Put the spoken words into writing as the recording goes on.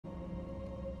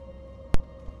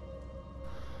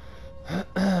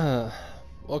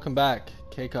Welcome back,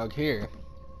 KCOG here.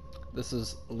 This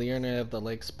is Liurnia of the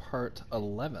Lakes Part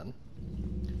 11.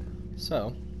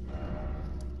 So,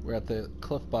 we're at the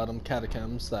cliff bottom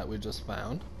catacombs that we just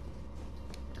found.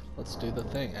 Let's do the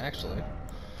thing, actually.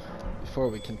 Before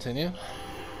we continue,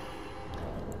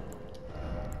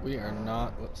 we're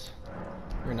not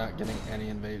getting any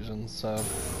invasions, so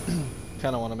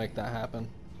kind of want to make that happen.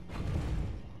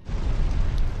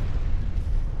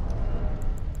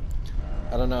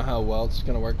 I don't know how well it's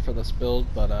going to work for this build,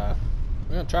 but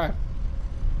we're going to try.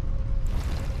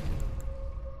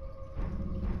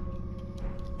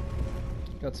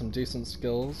 Got some decent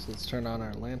skills. Let's turn on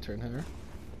our lantern here.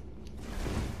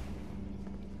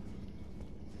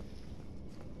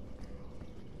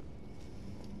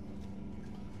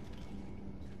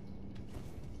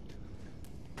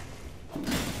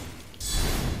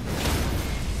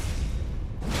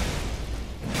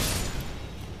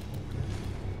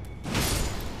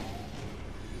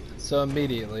 So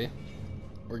immediately,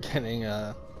 we're getting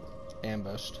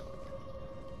ambushed.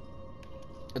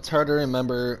 It's hard to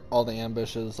remember all the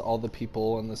ambushes, all the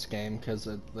people in this game, because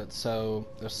there's so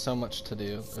much to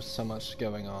do. There's so much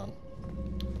going on.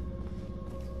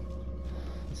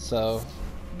 So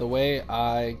the way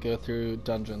I go through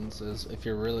dungeons is, if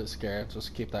you're really scared,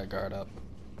 just keep that guard up.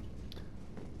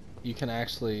 You can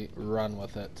actually run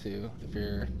with it too, if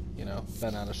you're,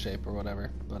 bent out of shape or whatever.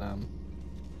 But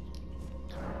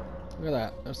look at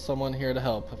that. There's someone here to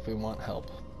help if we want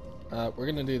help. We're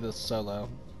gonna do this solo.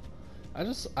 I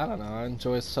don't know, I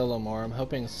enjoy solo more. I'm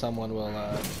hoping someone will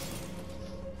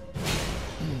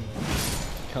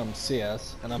come see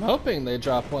us. And I'm hoping they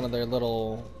drop one of their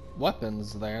little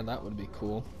weapons there. That would be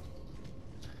cool.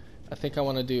 I think I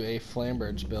want to do a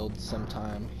Flamberge build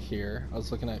sometime here. I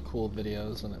was looking at cool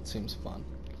videos and it seems fun.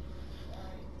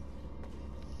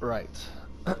 Right.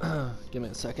 Give me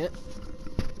a second.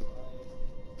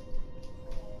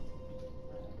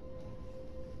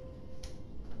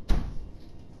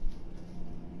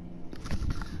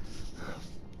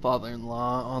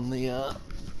 Father-in-law on the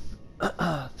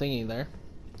thingy there,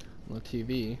 on the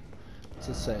TV,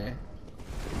 to say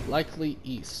likely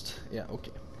east. Yeah,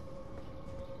 okay.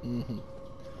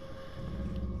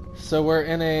 So we're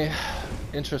in a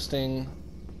interesting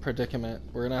predicament.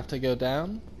 We're gonna have to go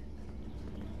down,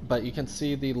 but you can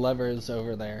see the levers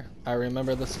over there. I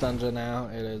remember this dungeon now.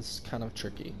 It is kind of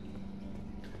tricky.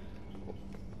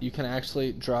 You can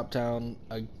actually drop down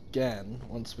again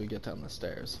once we get down the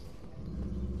stairs.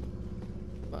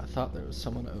 I thought there was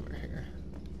someone over here.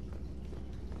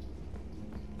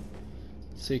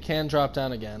 So you can drop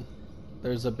down again.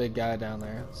 There's a big guy down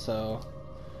there, so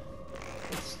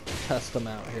let's test them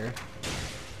out here.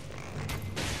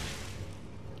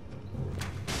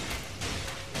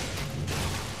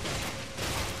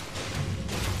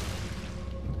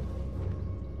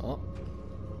 Oh.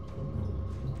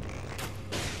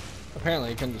 Apparently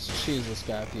you can just cheese this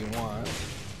guy if you want.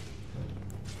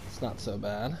 It's not so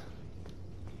bad.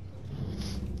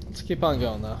 Let's keep on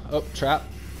going though. Oh, trap.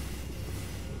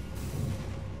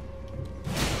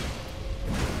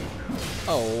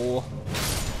 Oh.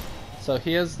 So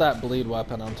he has that bleed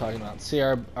weapon I'm talking about. See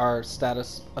our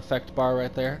status effect bar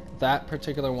right there? That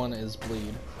particular one is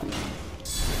bleed.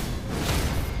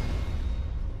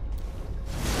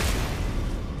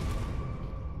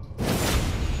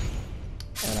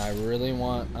 And I really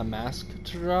want a mask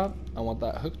to drop. I want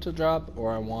that hook to drop,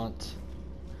 or I want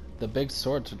the big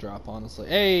sword to drop, honestly.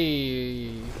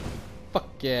 Hey! Fuck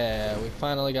yeah! We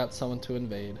finally got someone to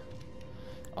invade.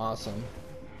 Awesome.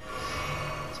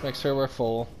 Let's make sure we're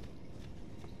full.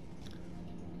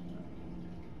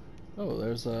 Oh,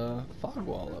 there's a fog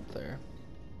wall up there.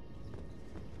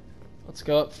 Let's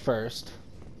go up first,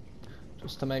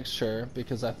 just to make sure,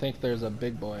 because I think there's a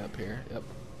big boy up here. Yep.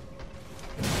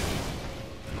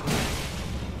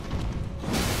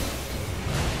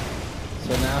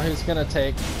 So now he's gonna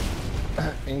take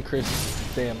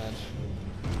increased damage,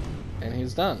 and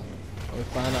he's done. We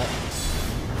find our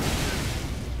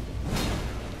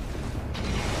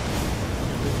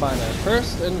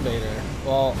first invader.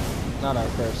 Well, not our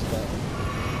first, but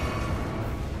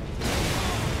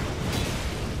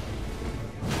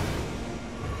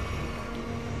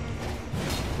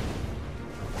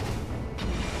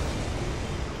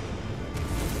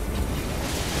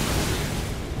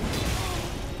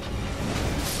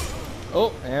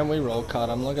oh, and we roll caught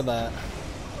him. Look at that.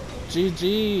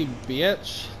 GG,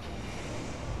 bitch.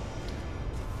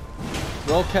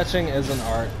 Roll catching is an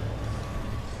art.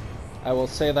 I will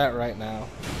say that right now.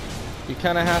 You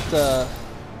kind of have to...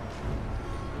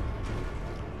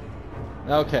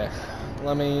 Okay.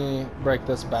 let me break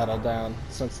this battle down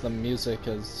since the music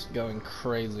is going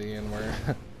crazy and we're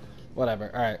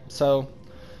whatever. Alright, so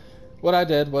what I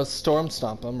did was storm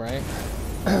stomp him, right?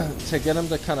 To get him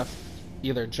to kind of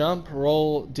either jump,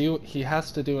 roll, he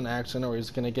has to do an action or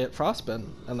he's going to get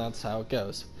frostbitten, and that's how it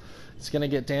goes. He's going to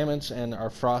get damaged and our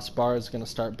frost bar is going to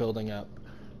start building up.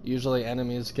 Usually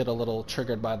enemies get a little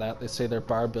triggered by that. They say their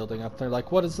bar building up. They're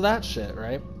like, what is that shit,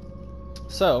 right?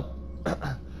 So,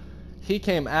 he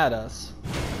came at us,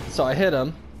 so I hit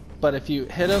him, but if you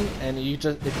hit him and if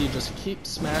you just keep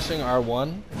smashing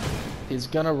R1, he's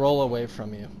going to roll away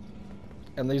from you.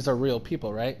 And these are real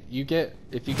people, right?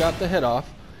 If you got the hit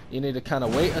off, you need to kind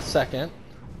of wait a second,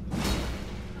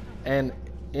 and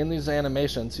in these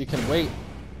animations you can wait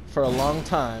for a long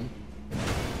time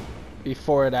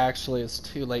before it actually is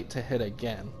too late to hit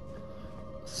again.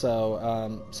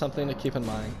 So something to keep in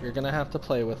mind. You're gonna have to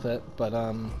play with it, but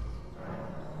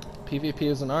PvP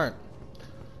is an art.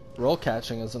 Roll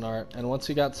catching is an art, and once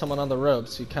you got someone on the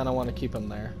ropes, you kind of want to keep them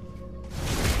there.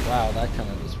 Wow, that kind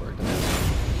of just worked out.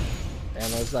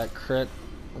 And there's that crit,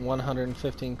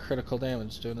 115 critical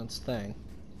damage doing its thing.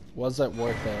 Was it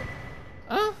worth it?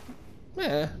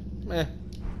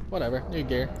 Whatever, new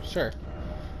gear, sure.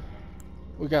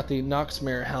 We got the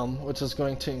Noxmere helm, which is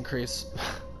going to increase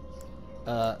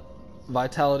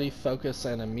vitality, focus,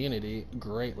 and immunity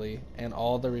greatly, and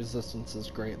all the resistances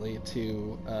greatly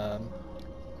to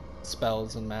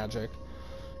spells and magic.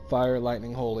 Fire,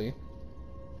 lightning, holy,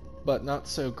 but not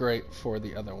so great for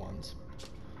the other ones.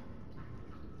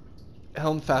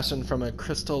 Helm fashioned from a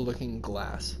crystal-looking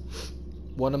glass.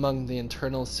 One among the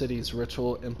internal city's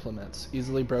ritual implements,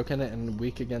 easily broken and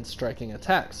weak against striking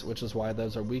attacks, which is why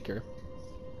those are weaker.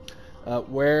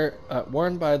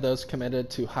 Worn by those committed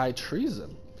to high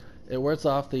treason. It wards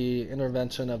off the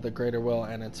intervention of the Greater Will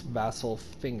and its vassal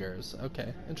fingers.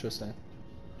 Okay, interesting.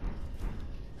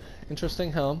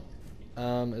 Interesting helm.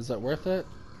 Is it worth it?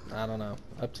 I don't know.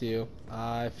 Up to you.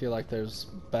 I feel like there's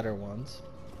better ones.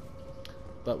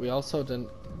 But we also didn't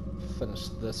finish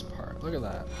this part. Look at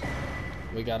that.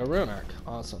 We got a rune arc.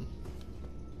 Awesome.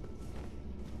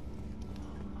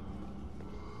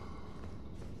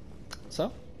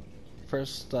 So,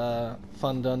 first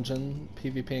fun dungeon,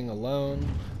 PvPing alone.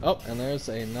 Oh, and there's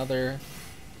another...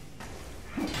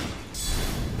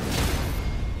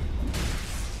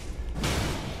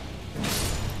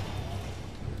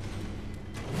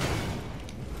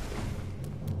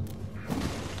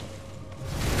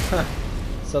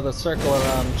 So the circle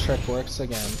around trick works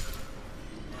again.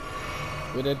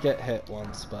 We did get hit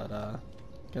once, but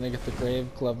gonna get the Grave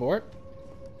Glavort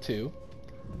 2,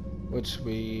 which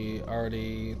we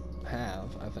already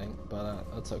have, I think, but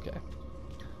that's okay.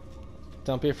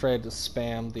 Don't be afraid to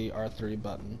spam the R3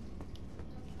 button.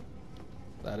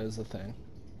 That is a thing.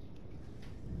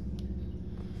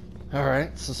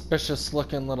 Alright, suspicious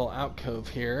looking little alcove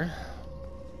here.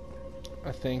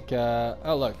 I think,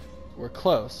 oh look, we're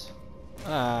close.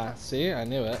 Ah, see, I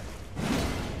knew it.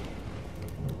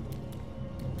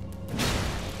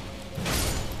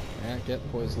 Yeah,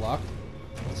 get boys locked.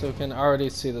 So we can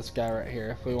already see this guy right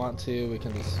here. If we want to, we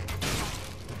can just...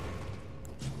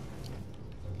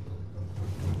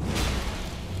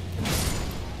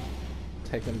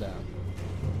 take him down.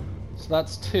 So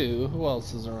that's 2. Who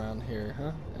else is around here,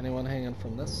 huh? Anyone hanging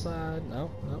from this side? No,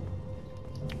 no.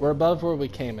 We're above where we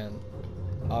came in.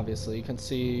 Obviously, you can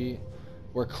see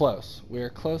we're close. We're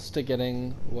close to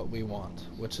getting what we want,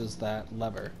 which is that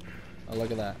lever. Oh, look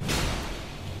at that.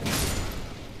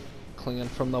 Clinging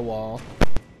from the wall.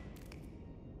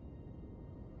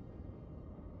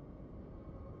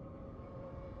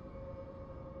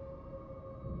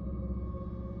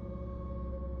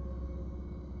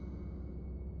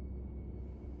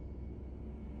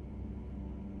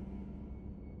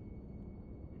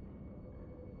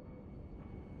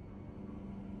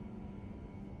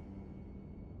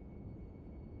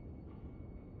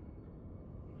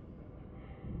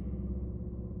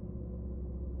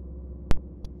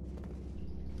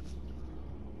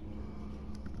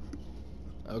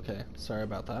 Okay, sorry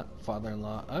about that.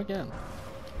 Father-in-law again.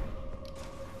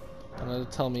 Wanted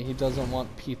to tell me he doesn't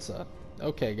want pizza.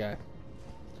 Okay, guy.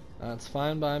 That's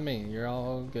fine by me. You're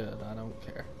all good. I don't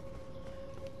care.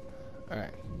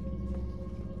 Alright.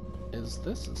 Is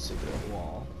this a secret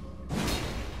wall?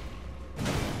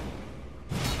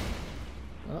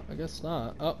 Oh, I guess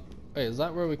not. Oh, wait, is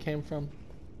that where we came from?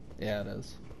 Yeah, it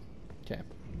is. Okay.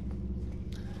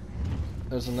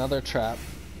 There's another trap,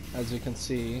 as you can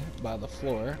see by the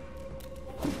floor.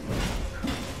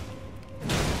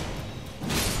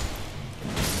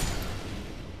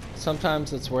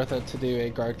 Sometimes it's worth it to do a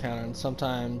guard counter, and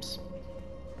sometimes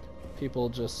people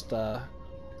just are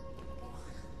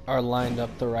lined up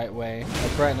the right way.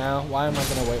 Like right now, why am I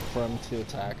gonna wait for him to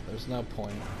attack? There's no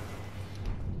point.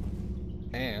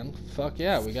 And fuck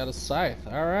yeah, we got a scythe.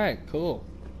 Alright, cool.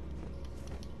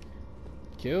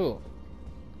 Cool.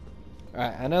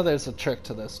 Alright, I know there's a trick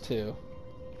to this too.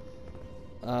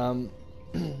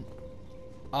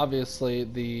 Obviously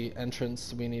the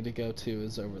entrance we need to go to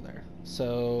is over there.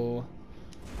 So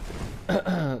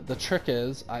the trick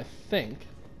is, I think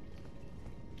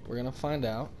we're gonna find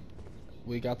out.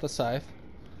 We got the scythe.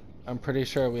 I'm pretty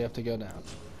sure we have to go down.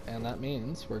 And that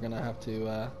means we're gonna have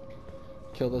to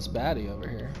kill this baddie over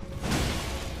here.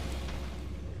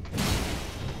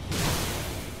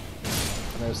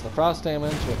 And there's the frost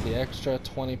damage with the extra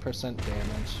 20%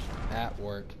 damage at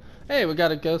work. Hey, we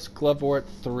got a Ghost Glovewort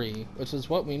 3, which is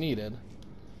what we needed.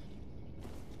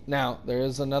 Now, there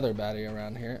is another baddie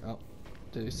around here. Oh,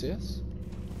 did he see us?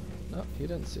 No, he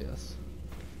didn't see us.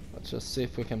 Let's just see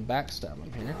if we can backstab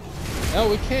him here. Oh,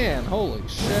 we can! Holy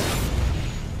shit!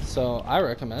 So, I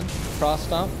recommend Frost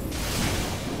Stomp,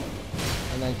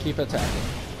 and then keep attacking.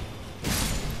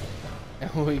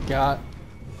 And we got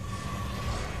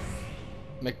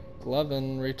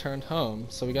McLovin returned home,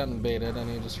 so we got invaded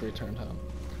and he just returned home.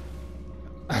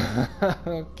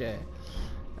 Okay.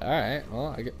 Alright,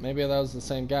 well, maybe that was the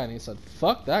same guy and he said,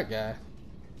 fuck that guy.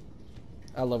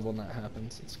 I love when that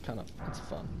happens. It's fun.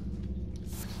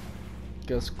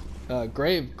 Ghost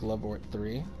Grave Glovewort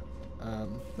 3.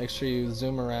 Make sure you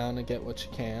zoom around and get what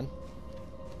you can.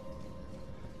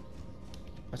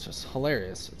 It's just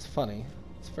hilarious. It's funny.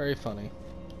 It's very funny.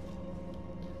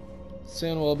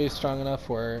 Soon we'll be strong enough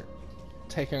where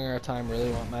taking our time really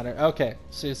won't matter. Okay,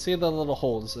 so you see the little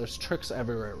holes. There's tricks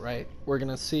everywhere, right? We're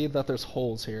gonna see that there's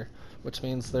holes here, which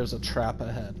means there's a trap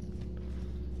ahead.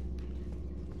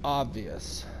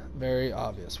 Obvious. Very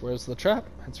obvious. Where's the trap?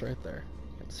 It's right there.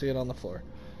 You can see it on the floor.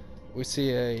 We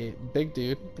see a big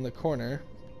dude in the corner,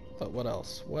 but what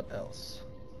else? What else?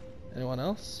 Anyone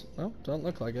else? No, don't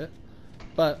look like it.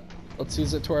 But let's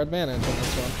use it to our advantage on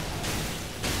this one.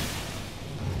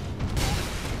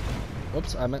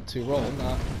 Whoops, I meant to roll,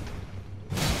 not...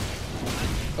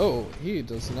 Oh, he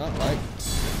does not like...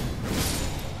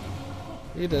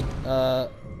 He did,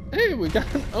 Hey, we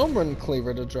got an Omen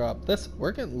Cleaver to drop.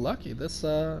 We're getting lucky. This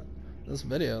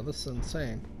video, this is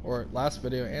insane. Or last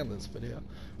video and this video.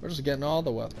 We're just getting all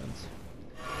the weapons.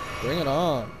 Bring it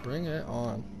on. Bring it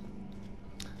on.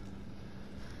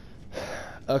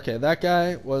 Okay, that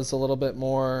guy was a little bit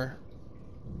more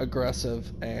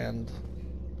aggressive and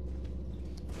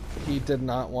he did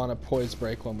not want to poise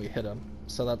break when we hit him.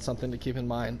 So that's something to keep in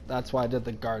mind. That's why I did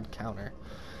the guard counter.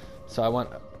 So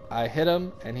I hit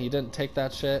him and he didn't take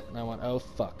that shit and I went, oh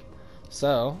fuck.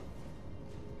 So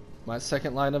my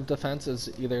second line of defense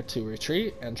is either to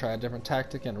retreat and try a different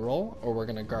tactic and roll, or we're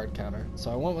gonna guard counter.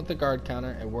 So I went with the guard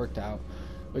counter, it worked out.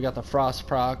 We got the frost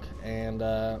proc and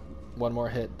one more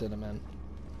hit did him in.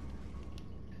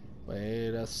 Wait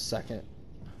a second.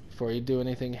 Before you do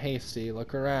anything hasty,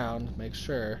 look around, make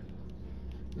sure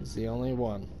he's the only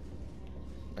one.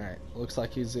 Alright, looks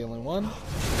like he's the only one.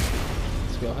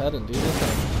 Let's go ahead and do the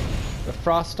thing. The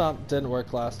frost stomp didn't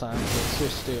work last time, so let's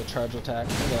just do a charge attack.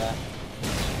 Look at that.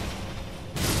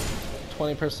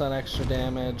 20% extra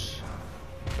damage.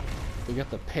 We get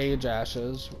the page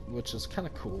ashes, which is kind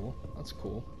of cool. That's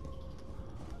cool.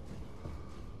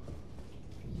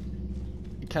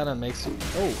 It kind of makes you...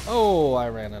 Oh, I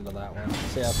ran into that one.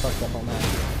 See, I fucked up on that.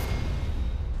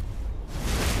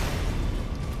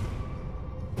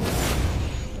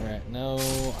 Alright, no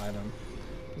item.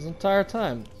 This entire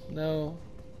time, no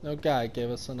guy gave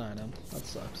us an item. That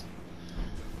sucks.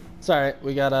 It's alright,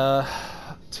 we got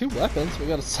 2 weapons. We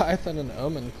got a scythe and an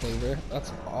omen cleaver.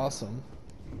 That's awesome.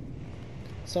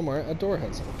 Somewhere a door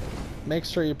has opened. Make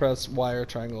sure you press Y or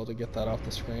triangle to get that off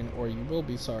the screen, or you will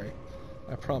be sorry.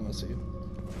 I promise you.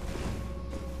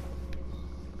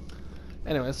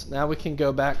 Anyways, now we can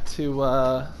go back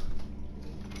to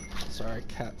sorry,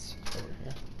 cat's over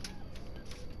here.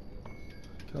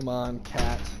 Come on,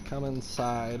 cat. Come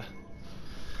inside.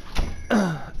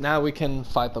 Now we can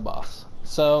fight the boss.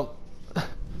 So,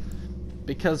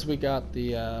 because we got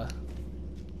the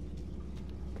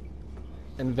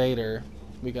invader,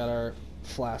 we got our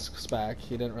flasks back.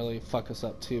 He didn't really fuck us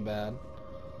up too bad.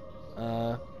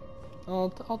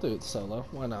 I'll do it solo.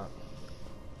 Why not?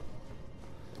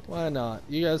 Why not?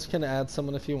 You guys can add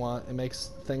someone if you want. It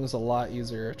makes things a lot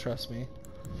easier, trust me.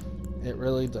 It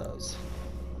really does.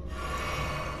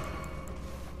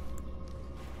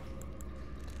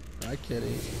 Hi,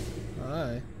 kitty.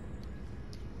 Hi.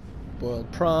 Boiled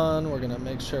prawn. We're gonna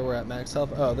make sure we're at max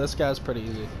health. Oh, this guy's pretty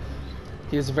easy.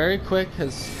 He's very quick.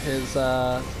 His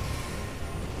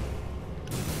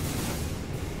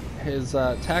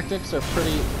tactics are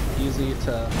pretty easy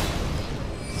to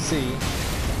see,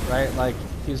 right? Like,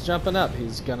 he's jumping up,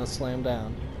 he's gonna slam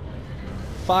down.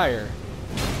 Fire.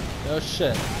 No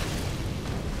shit.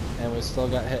 And we still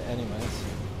got hit anyways.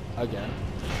 Again.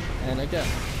 And again.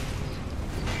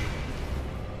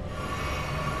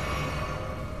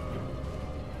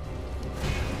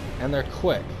 And they're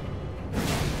quick.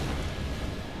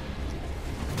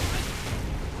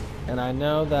 And I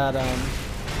know that,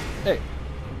 hey.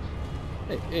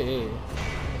 Hey.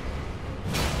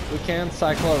 We can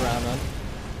cycle around him.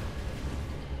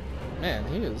 Man,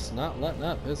 he is not letting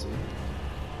up, is he?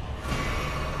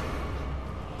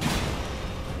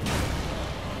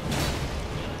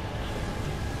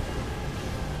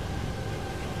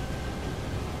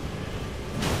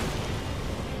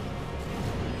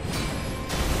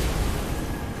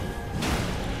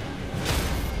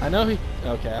 I know he...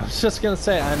 Okay, I was just gonna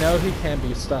say, I know he can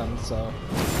be stunned, so...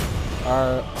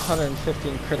 Our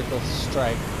 115 critical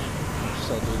strike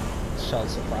shall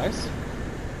suffice.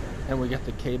 And we get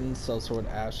the Cadence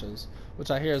Sellsword Ashes,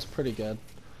 which I hear is pretty good.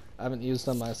 I haven't used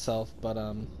them myself, but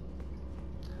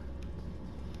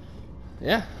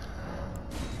yeah.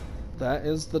 That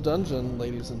is the dungeon,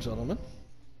 ladies and gentlemen.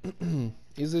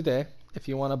 Easy day. If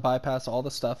you want to bypass all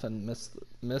the stuff and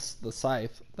miss the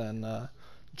scythe, then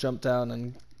jump down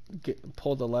and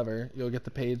pull the lever. You'll get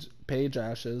the page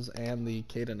ashes and the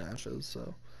Cadence ashes,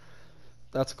 so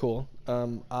that's cool.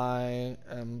 I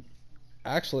am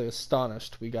actually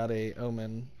astonished we got a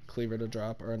Omen cleaver to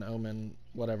drop, or an Omen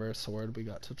whatever sword we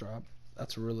got to drop.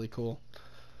 That's really cool.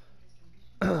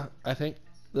 I think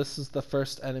this is the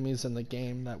first enemies in the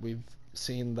game that we've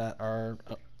seen that are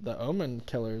the Omen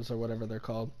killers, or whatever they're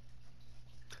called.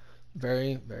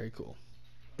 Very, very cool.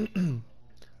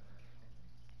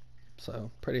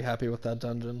 So, pretty happy with that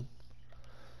dungeon.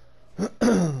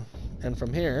 And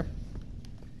from here,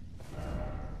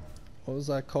 what was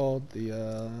that called?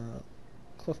 The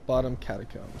Cliff Bottom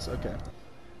Catacombs. Okay.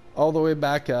 All the way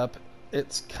back up.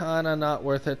 It's kind of not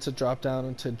worth it to drop down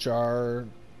into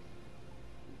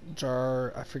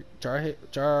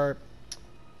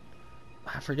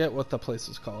I forget what the place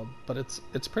is called, but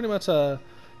it's pretty much a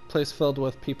place filled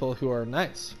with people who are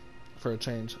nice for a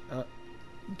change.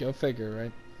 Go figure,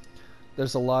 right?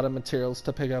 There's a lot of materials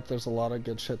to pick up. There's a lot of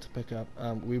good shit to pick up.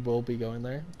 We will be going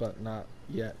there, but not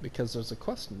yet because there's a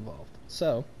quest involved.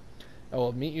 So, I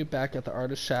will meet you back at the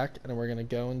Artist Shack, and we're gonna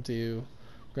go and we're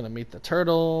gonna meet the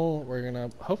turtle. We're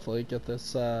gonna hopefully get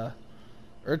this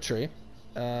Erdtree.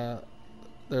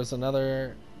 There's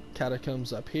another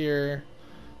catacombs up here.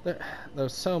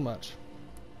 There's so much.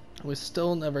 We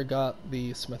still never got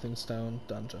the Smithing Stone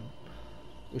dungeon.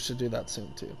 We should do that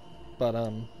soon too. But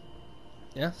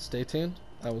yeah, stay tuned.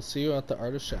 I will see you at the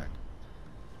Artist Shack.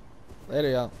 Later,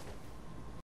 y'all.